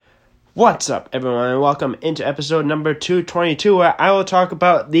What's up, everyone, and welcome into episode number 222, where I will talk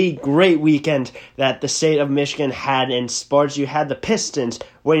about the great weekend that the state of Michigan had in sports. You had the Pistons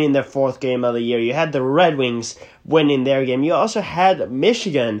winning their fourth game of the year. You had the Red Wings winning their game. You also had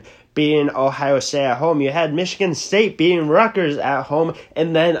Michigan beating Ohio State at home. You had Michigan State beating Rutgers at home.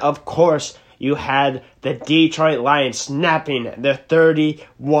 And then, of course, you had the Detroit Lions snapping their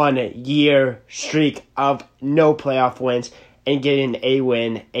 31-year streak of no playoff wins and getting a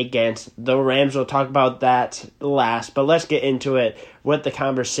win against the Rams. We'll talk about that last, but let's get into it with the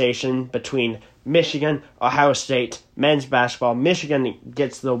conversation between Michigan, Ohio State, men's basketball. Michigan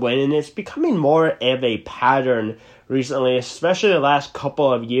gets the win, and it's becoming more of a pattern recently, especially the last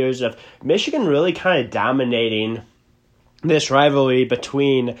couple of years of Michigan really kind of dominating this rivalry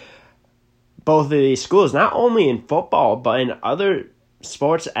between both of these schools, not only in football, but in other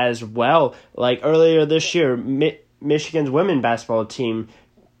sports as well. Like earlier this year, Michigan's women's basketball team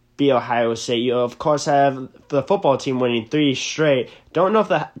beat Ohio State. You, of course, have the football team winning 3 straight. Don't know if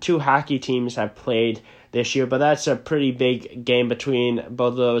the 2 hockey teams have played this year, but that's a pretty big game between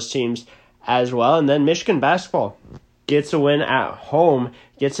both of those teams as well. And then Michigan basketball gets a win at home,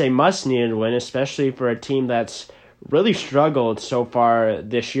 gets a must-needed win, especially for a team that's really struggled so far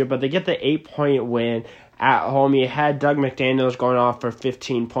this year, but they get the 8-point win at home. You had Doug McDaniels going off for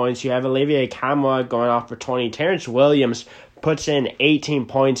 15 points. You have Olivier Kamwa going off for 20. Terrence Williams puts in 18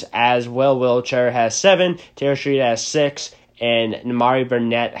 points as well. Will Chair has 7. Taylor Street has 6. And Namari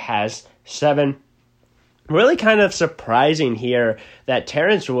Burnett has 7. Really kind of surprising here that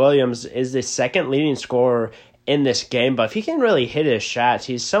Terrence Williams is the second leading scorer in this game. But if he can really hit his shots,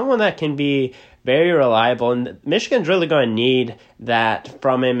 he's someone that can be very reliable. And Michigan's really going to need that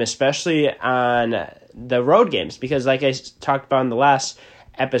from him, especially on the road games, because like I talked about in the last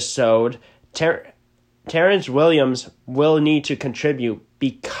episode, Terrence Williams will need to contribute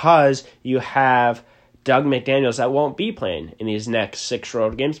because you have Doug McDaniels that won't be playing in these next 6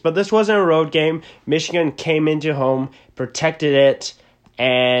 road games. But this wasn't a road game. Michigan came into home, protected it,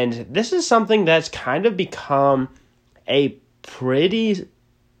 and this is something that's kind of become a pretty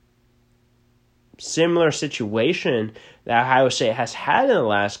similar situation that Ohio State has had in the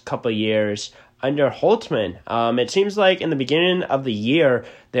last couple of years under Holtman. It seems like in the beginning of the year,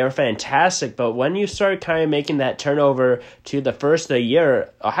 they were fantastic, but when you start kind of making that turnover to the first of the year,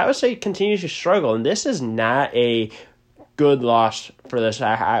 Ohio State continues to struggle, and this is not a good loss for this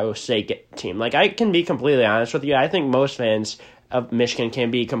Ohio State team. Like, I can be completely honest with you. I think most fans of Michigan can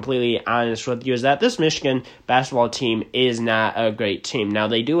be completely honest with you, is that this Michigan basketball team is not a great team. Now,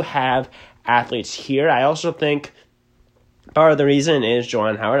 they do have athletes here. I also think part of the reason is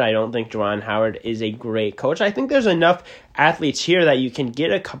Juwan Howard. I don't think Juwan Howard is a great coach. I think there's enough athletes here that you can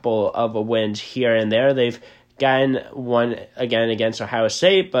get a couple of wins here and there. They've gotten one again against Ohio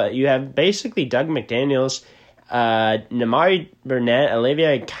State, but you have basically Doug McDaniels, Namari Burnett,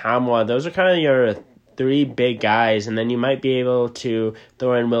 Olivier Kamwa. Those are kind of your 3 big guys, and then you might be able to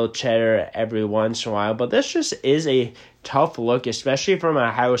throw in Will Cheddar every once in a while. But this just is a tough look, especially from an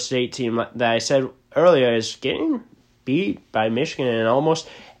Ohio State team that I said earlier is getting beat by Michigan in almost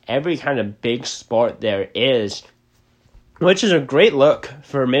every kind of big sport there is, which is a great look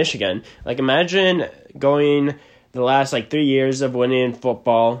for Michigan. Like, imagine going the last 3 years of winning in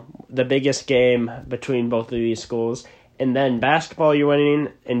football, the biggest game between both of these schools, and then basketball you're winning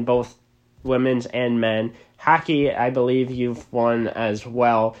in both women's and men. Hockey, I believe you've won as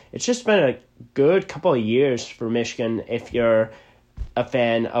well. It's just been a good couple of years for Michigan if you're a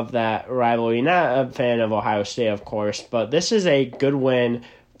fan of that rivalry. Not a fan of Ohio State, of course, but this is a good win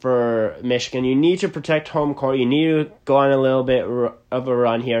for Michigan. You need to protect home court. You need to go on a little bit of a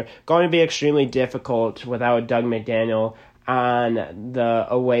run here. Going to be extremely difficult without Doug McDaniel on the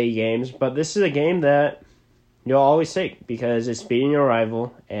away games, but this is a game that you'll always take because it's beating your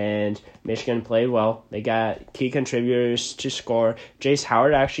rival, and Michigan played well. They got key contributors to score. Jace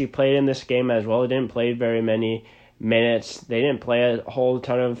Howard actually played in this game as well. He didn't play very many minutes. They didn't play a whole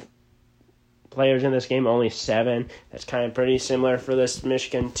ton of players in this game, only 7. That's kind of pretty similar for this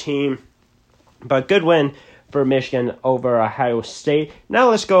Michigan team. But good win for Michigan over Ohio State.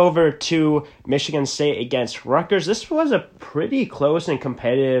 Now let's go over to Michigan State against Rutgers. This was a pretty close and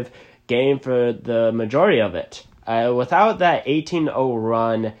competitive game for the majority of it. Without that 18-0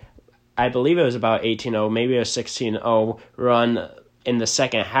 run, I believe it was about 18-0, maybe a 16-0 run in the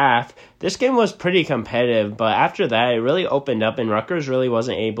second half, this game was pretty competitive, but after that, it really opened up, and Rutgers really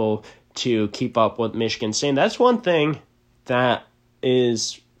wasn't able to keep up with Michigan State. That's one thing that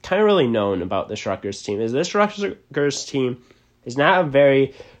is kind of really known about this Rutgers team, is this Rutgers team is not a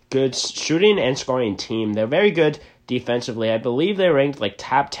very good shooting and scoring team. They're very good defensively. I believe they ranked like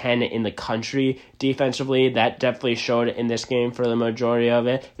top 10 in the country defensively. That definitely showed in this game for the majority of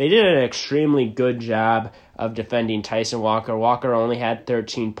it. They did an extremely good job of defending Tyson Walker. Walker only had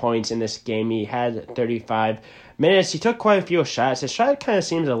 13 points in this game. He had 35 minutes. He took quite a few shots. His shot kind of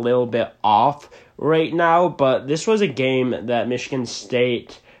seems a little bit off right now, but this was a game that Michigan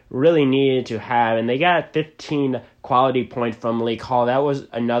State really needed to have, and they got 15 quality points from Malik Hall. That was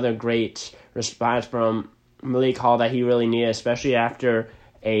another great response from Malik Hall that he really needed, especially after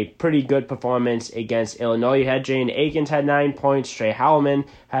a pretty good performance against Illinois. You had Jane Akins had 9 points, Trey Howman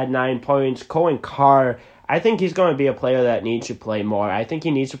had 9 points, Cohen Carr. I think he's going to be a player that needs to play more. I think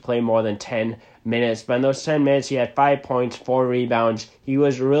he needs to play more than 10 minutes, but in those 10 minutes, he had 5 points, 4 rebounds. He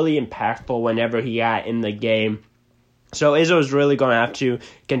was really impactful whenever he got in the game. So Izzo's really going to have to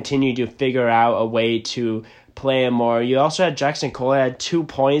continue to figure out a way to play him more. You also had Jackson Cole had 2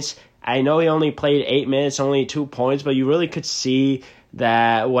 points. I know he only played 8 minutes, only 2 points, but you really could see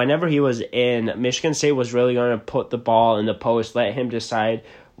that whenever he was in, Michigan State was really going to put the ball in the post, let him decide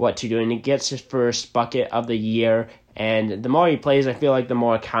what to do, and he gets his first bucket of the year. And the more he plays, I feel like the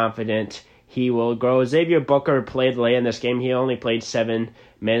more confident he will grow. Xavier Booker played late in this game. He only played 7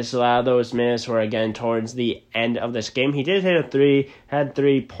 minutes. A lot of those minutes were, again, towards the end of this game. He did hit a 3, had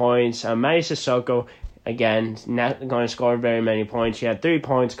 3 points. Matty Sissoko, again, not going to score very many points. He had 3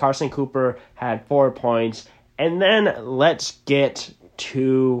 points. Carson Cooper had 4 points. And then let's get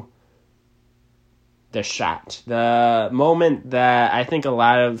to the shot. The moment that I think a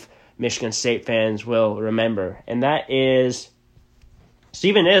lot of Michigan State fans will remember. And that is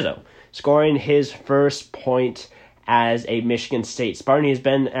Steven Izzo scoring his first point as a Michigan State Spartan. He's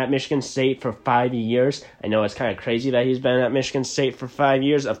been at Michigan State for 5 years. I know it's kind of crazy that he's been at Michigan State for 5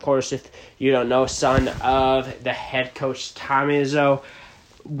 years. Of course, if you don't know, son of the head coach, Tom Izzo.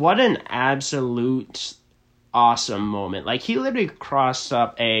 What an absolute awesome moment. Like, he literally crossed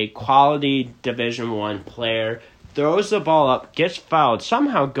up a quality Division I player, throws the ball up, gets fouled,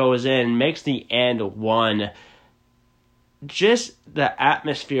 somehow goes in, makes the and one. Just the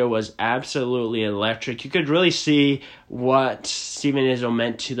atmosphere was absolutely electric. You could really see what Steven Izzo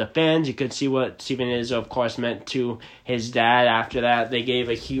meant to the fans. You could see what Steven Izzo, of course, meant to his dad. After that, they gave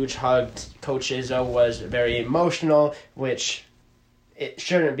a huge hug. Coach Izzo was very emotional, which it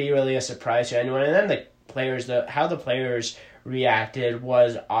shouldn't be really a surprise to anyone. And then the players, how the players reacted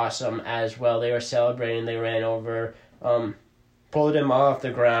was awesome as well. They were celebrating. They ran over, pulled him off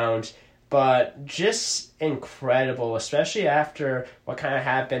the ground. But just incredible, especially after what kind of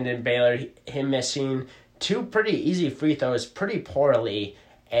happened in Baylor, him missing 2 pretty easy free throws pretty poorly.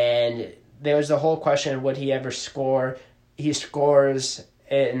 And there was the whole question, would he ever score? He scores,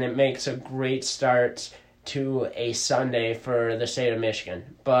 and it makes a great start to a Sunday for the state of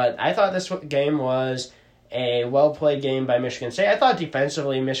Michigan. But I thought this game was a well-played game by Michigan State. I thought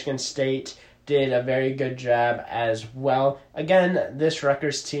defensively Michigan State did a very good job as well. Again, this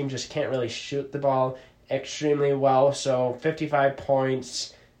Rutgers team just can't really shoot the ball extremely well, so 55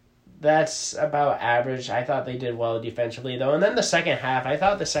 points, that's about average. I thought they did well defensively, though. And then the second half, I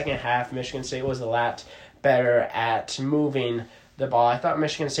thought the second half Michigan State was a lot better at moving the ball. I thought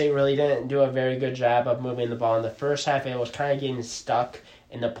Michigan State really didn't do a very good job of moving the ball. In the first half, it was kind of getting stuck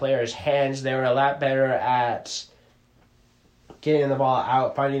in the players' hands. They were a lot better at getting the ball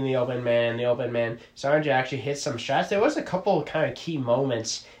out, finding the open man. Starting to actually hit some shots. There was a couple kind of key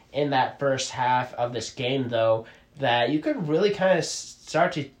moments in that first half of this game, though, that you could really kind of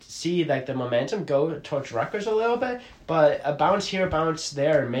start to see like the momentum go towards Rutgers a little bit, but a bounce here, bounce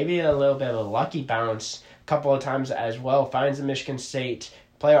there, maybe a little bit of a lucky bounce a couple of times as well finds the Michigan State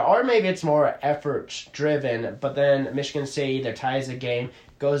player, or maybe it's more effort driven, but then Michigan State either ties the game,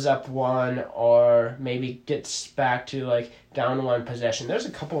 goes up 1, or maybe gets back to like down 1 possession. There's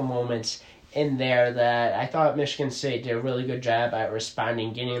a couple moments in there that I thought Michigan State did a really good job at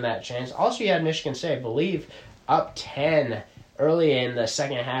responding, getting that chance. Also, you had Michigan State, I believe, up 10 early in the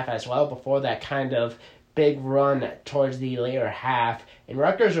second half as well, before that kind of big run towards the later half. And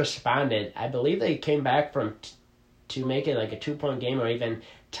Rutgers responded. I believe they came back from to make it like a 2-point game or even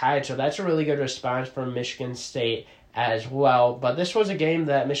tied. So that's a really good response from Michigan State as well. But this was a game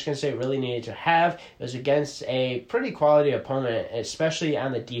that Michigan State really needed to have. It was against a pretty quality opponent, especially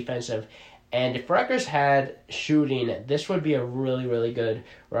on the defensive. And if Rutgers had shooting, this would be a really, really good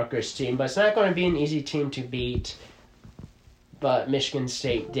Rutgers team. But it's not going to be an easy team to beat. But Michigan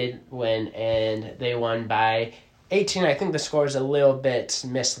State did win, and they won by 18. I think the score is a little bit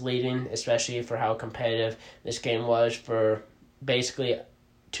misleading, especially for how competitive this game was for basically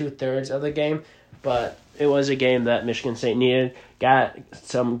 2/3 of the game. But it was a game that Michigan State needed. Got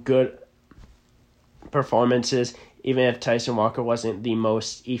some good performances even if Tyson Walker wasn't the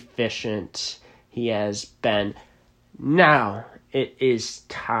most efficient he has been. Now it is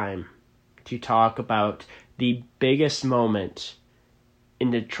time to talk about the biggest moment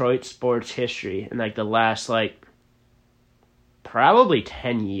in Detroit sports history in the last probably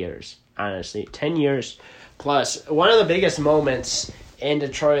 10 years, honestly. 10 years plus. One of the biggest moments in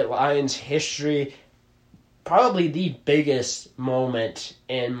Detroit Lions history, probably the biggest moment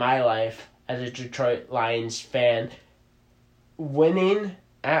in my life as a Detroit Lions fan, winning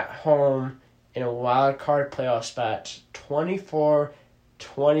at home in a wild card playoff spot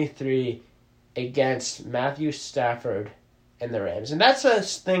 24-23 against Matthew Stafford and the Rams. And that's a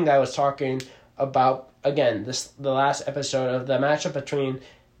thing that I was talking about, again, the last episode of the matchup between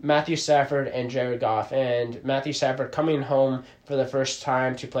Matthew Stafford and Jared Goff. And Matthew Stafford coming home for the first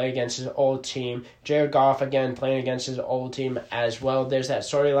time to play against his old team. Jared Goff, again, playing against his old team as well. There's that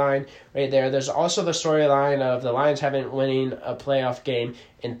storyline right there. There's also the storyline of the Lions haven't winning a playoff game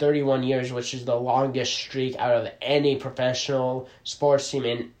in 31 years, which is the longest streak out of any professional sports team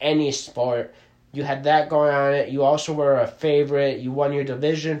in any sport. You had that going on it. You also were a favorite. You won your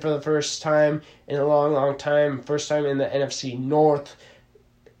division for the first time in a long, long time. First time in the NFC North.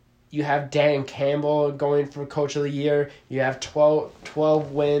 You have Dan Campbell going for Coach of the Year. You have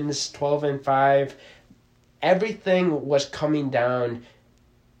 12 wins, 12-5. Everything was coming down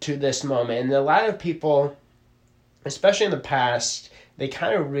to this moment. And a lot of people, especially in the past, they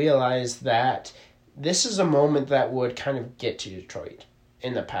kind of realized that this is a moment that would kind of get to Detroit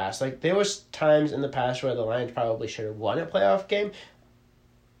in the past. There was times in the past where the Lions probably should have won a playoff game.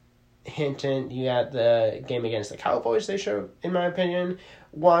 Hint, you had the game against the Cowboys they should have, in my opinion,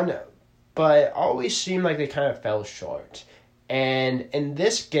 won, but it always seemed like they kind of fell short. And in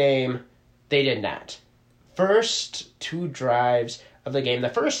this game, they did not. First two drives of the game, the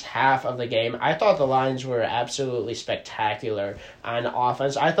first half of the game, I thought the Lions were absolutely spectacular on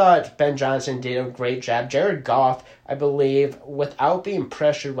offense. I thought Ben Johnson did a great job. Jared Goff, I believe, without being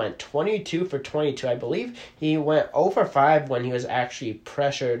pressured, went 22 for 22. I believe he went 0 for 5 when he was actually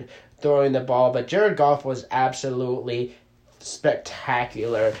pressured throwing the ball, but Jared Goff was absolutely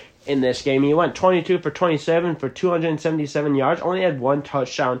spectacular in this game. He went 22 for 27 for 277 yards, only had one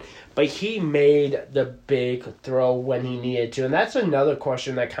touchdown, but he made the big throw when he needed to. And that's another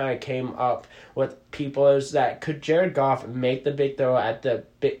question that kind of came up with people, is that could Jared Goff make the big throw at the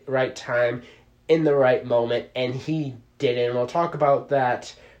right time in the right moment? And he didn't. And we'll talk about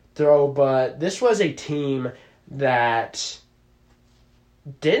that throw, but this was a team that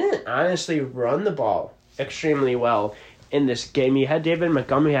didn't honestly run the ball extremely well in this game. You had David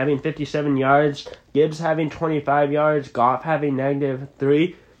Montgomery having 57 yards, Gibbs having 25 yards, Goff having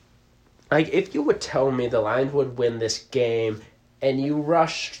 -3. If you would tell me the Lions would win this game and you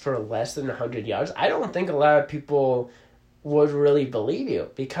rushed for less than 100 yards, I don't think a lot of people would really believe you,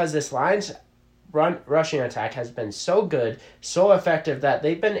 because this Lions rushing attack has been so good, so effective, that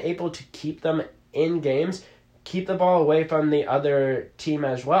they've been able to keep them in games, keep the ball away from the other team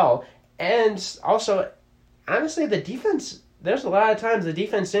as well. And also, honestly, the defense, there's a lot of times the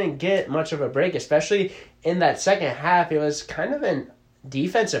defense didn't get much of a break, especially in that second half. It was kind of a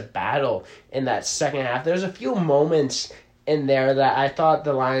defensive battle in that second half. There's a few moments in there that I thought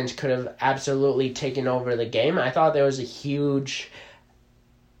the Lions could have absolutely taken over the game. I thought there was a huge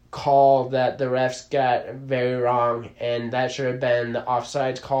call that the refs got very wrong, and that should have been the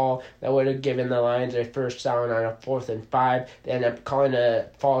offsides call that would have given the Lions a first down on a 4th and 5. They end up calling a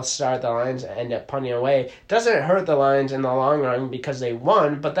false start. The Lions end up punting away. Doesn't hurt the Lions in the long run because they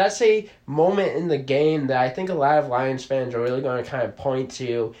won, but that's a moment in the game that I think a lot of Lions fans are really going to kind of point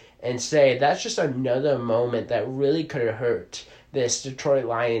to and say that's just another moment that really could have hurt this Detroit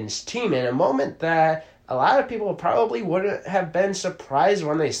Lions team, and a moment that a lot of people probably wouldn't have been surprised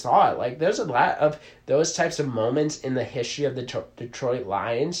when they saw it. There's a lot of those types of moments in the history of the Detroit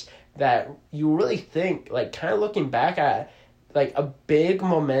Lions that you really think, kind of looking back at, a big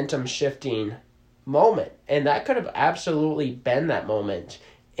momentum shifting moment. And that could have absolutely been that moment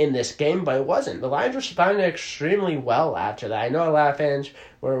in this game, but it wasn't. The Lions responded extremely well after that. I know a lot of fans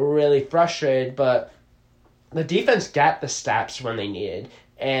were really frustrated, but the defense got the stops when they needed.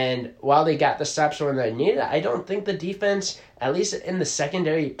 And while they got the stops when they needed, I don't think the defense, at least in the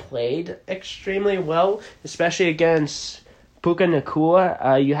secondary, played extremely well, especially against Puka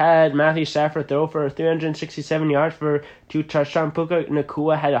Nacua. You had Matthew Stafford throw for 367 yards for 2 touchdowns. Puka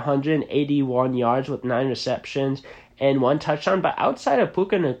Nacua had 181 yards with 9 receptions and 1 touchdown. But outside of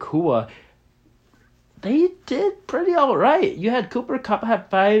Puka Nacua, they did pretty all right. You had Cooper Kupp have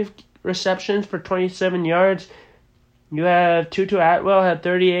 5 receptions for 27 yards. You have Tutu Atwell had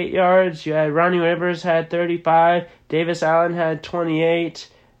 38 yards. You had Ronnie Rivers had 35. Davis Allen had 28.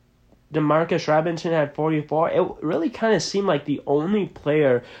 Demarcus Robinson had 44. It really kind of seemed like the only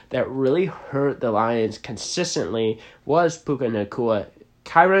player that really hurt the Lions consistently was Puka Nacua.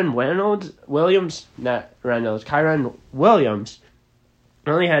 Kyron Williams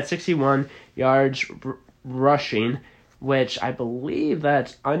only had 61 yards rushing, which I believe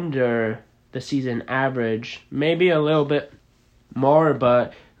that's under the season average. Maybe a little bit more,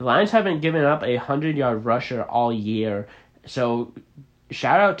 but the Lions haven't given up a 100-yard rusher all year. So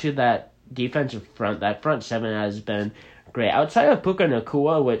shout out to that defensive front. That front seven has been great. Outside of Puka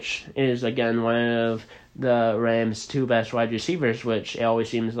Nacua, which is, again, one of the Rams' two best wide receivers, which it always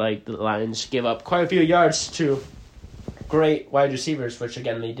seems like the Lions give up quite a few yards to great wide receivers, which,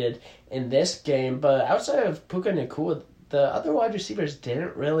 again, they did in this game. But outside of Puka Nacua, the other wide receivers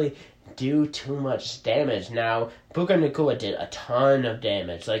didn't really do too much damage. Now, Puka Nacua did a ton of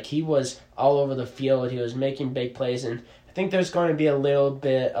damage. Like, he was all over the field. He was making big plays, and I think there's going to be a little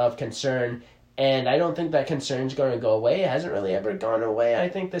bit of concern, and I don't think that concern is going to go away. It hasn't really ever gone away. I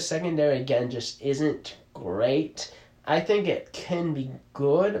think the secondary, again, just isn't great. I think it can be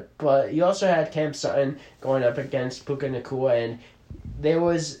good, but you also had Cam Sutton going up against Puka Nacua, and there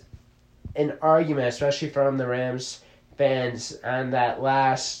was an argument, especially from the Rams fans, on that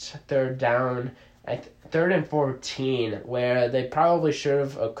last third down, 3rd and 14, where they probably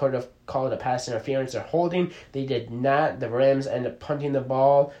could have called a pass interference or holding. They did not. The Rams ended up punting the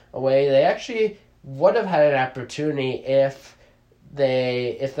ball away. They actually would have had an opportunity if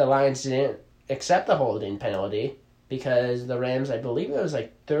the Lions didn't accept the holding penalty, because the Rams, I believe it was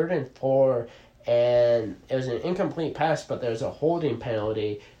like 3rd and 4, and it was an incomplete pass, but there was a holding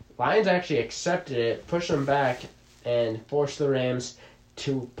penalty. Lions actually accepted it, pushed them back, and forced the Rams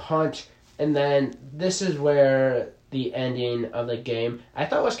to punt. And then this is where the ending of the game I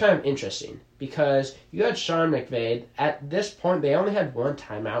thought was kind of interesting, because you had Sean McVay. At this point, they only had one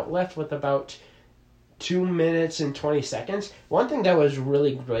timeout left with about 2 minutes and 20 seconds. One thing that was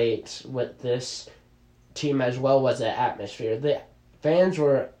really great with this team as well was the atmosphere. The fans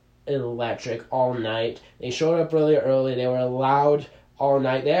were electric all night. They showed up really early. They were loud all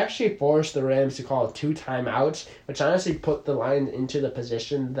night. They actually forced the Rams to call 2 timeouts, which honestly put the Lions into the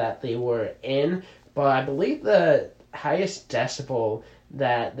position that they were in. But I believe the highest decibel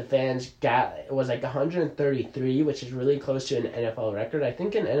that the fans got was like 133, which is really close to an NFL record. I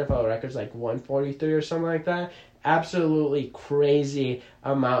think an NFL record is like 143 or something like that. Absolutely crazy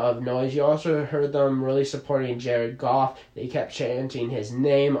amount of noise. You also heard them really supporting Jared Goff. They kept chanting his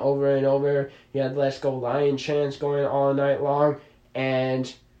name over and over. You had Let's Go Lion chants going all night long.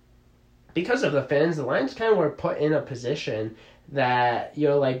 And because of the fans, the Lions kind of were put in a position that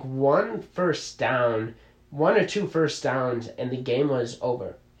you're like 1 or 2 first downs, and the game was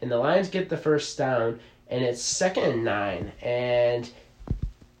over. And the Lions get the first down, and it's 2nd and 9. And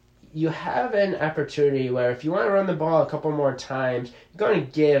you have an opportunity where if you want to run the ball a couple more times, you're going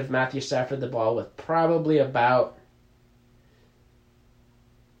to give Matthew Stafford the ball with probably about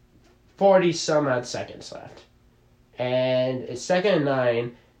 40-some-odd seconds left. And it's 2nd and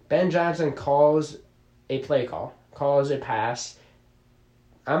 9. Ben Johnson calls a pass.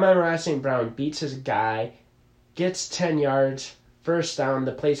 Amon-Ra St. Brown beats his guy, gets 10 yards, first down.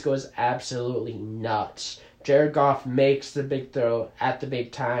 The place goes absolutely nuts. Jared Goff makes the big throw at the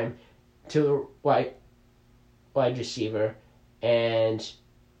big time to the wide receiver, and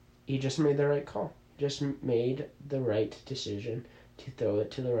he just made the right call. Just made the right decision to throw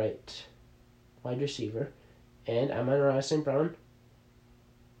it to the right wide receiver. And Amon-Ra St. Brown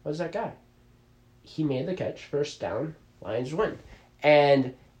was that guy. He made the catch, first down, Lions win.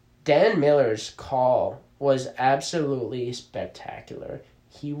 And Dan Miller's call was absolutely spectacular.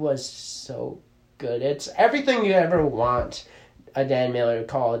 He was so good. It's everything you ever want a Dan Miller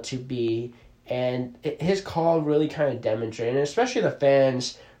call to be. And his call really kind of demonstrated, and especially the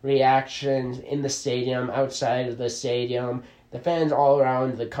fans' reactions in the stadium, outside of the stadium, the fans all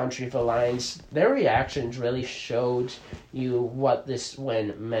around the country for the Lions, their reactions really showed you what this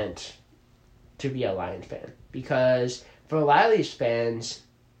win meant to be a Lions fan. Because for a lot of these fans,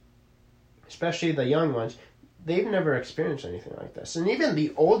 especially the young ones, they've never experienced anything like this. And even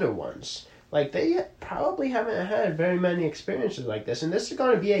the older ones, like, they probably haven't had very many experiences like this. And this is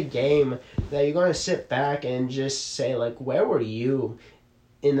going to be a game that you're going to sit back and just say, like, where were you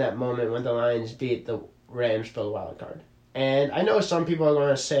in that moment when the Lions beat the Rams for the wild card? And I know some people are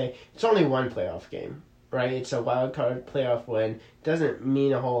going to say, it's only one playoff game, right? It's a wild card playoff win. It doesn't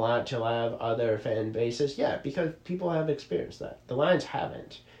mean a whole lot to a lot of other fan bases. Yeah, because people have experienced that. The Lions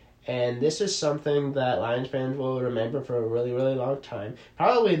haven't. And this is something that Lions fans will remember for a really, really long time.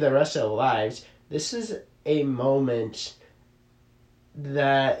 Probably the rest of their lives. This is a moment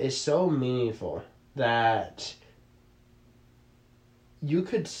that is so meaningful that you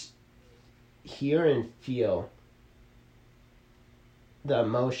could hear and feel the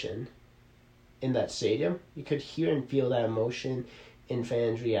emotion in that stadium. You could hear and feel that emotion in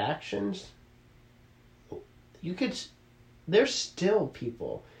fans' reactions. There's still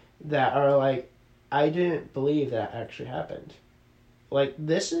people that are like, I didn't believe that actually happened. Like,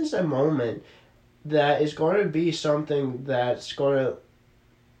 this is a moment that is going to be something that's going to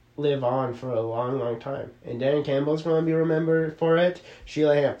live on for a long, long time. And Dan Campbell's going to be remembered for it.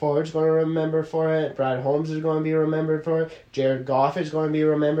 Sheila Ford's going to remember for it. Brad Holmes is going to be remembered for it. Jared Goff is going to be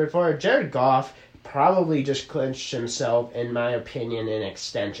remembered for it. Jared Goff probably just clinched himself, in my opinion, an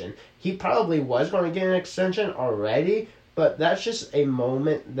extension. He probably was going to get an extension already, but that's just a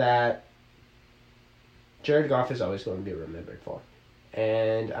moment that Jared Goff is always going to be remembered for.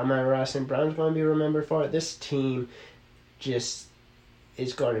 And Amon Ra St. Brown's going to be remembered for it. This team just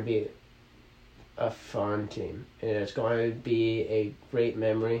is going to be a fun team. And it's going to be a great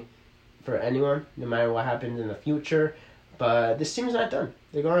memory for anyone, no matter what happens in the future. But this team's not done.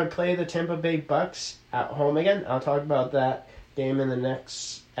 They're going to play the Tampa Bay Bucks at home again. I'll talk about that game in the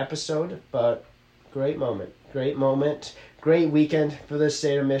next episode. But great moment. Great weekend for the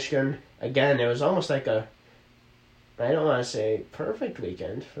state of Michigan. Again, it was almost like I don't want to say perfect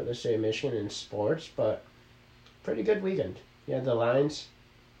weekend for the state of Michigan in sports, but pretty good weekend. You have the Lions,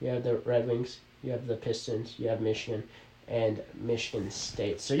 you have the Red Wings, you have the Pistons, you have Michigan, and Michigan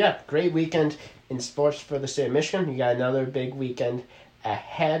State. So yeah, great weekend in sports for the state of Michigan. You got another big weekend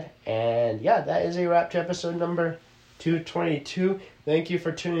ahead. And yeah, that is a wrap to episode number 222. Thank you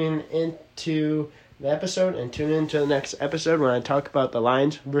for tuning into the episode, and tune in to the next episode when I talk about the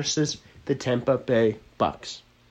Lions versus the Tampa Bay Bucks.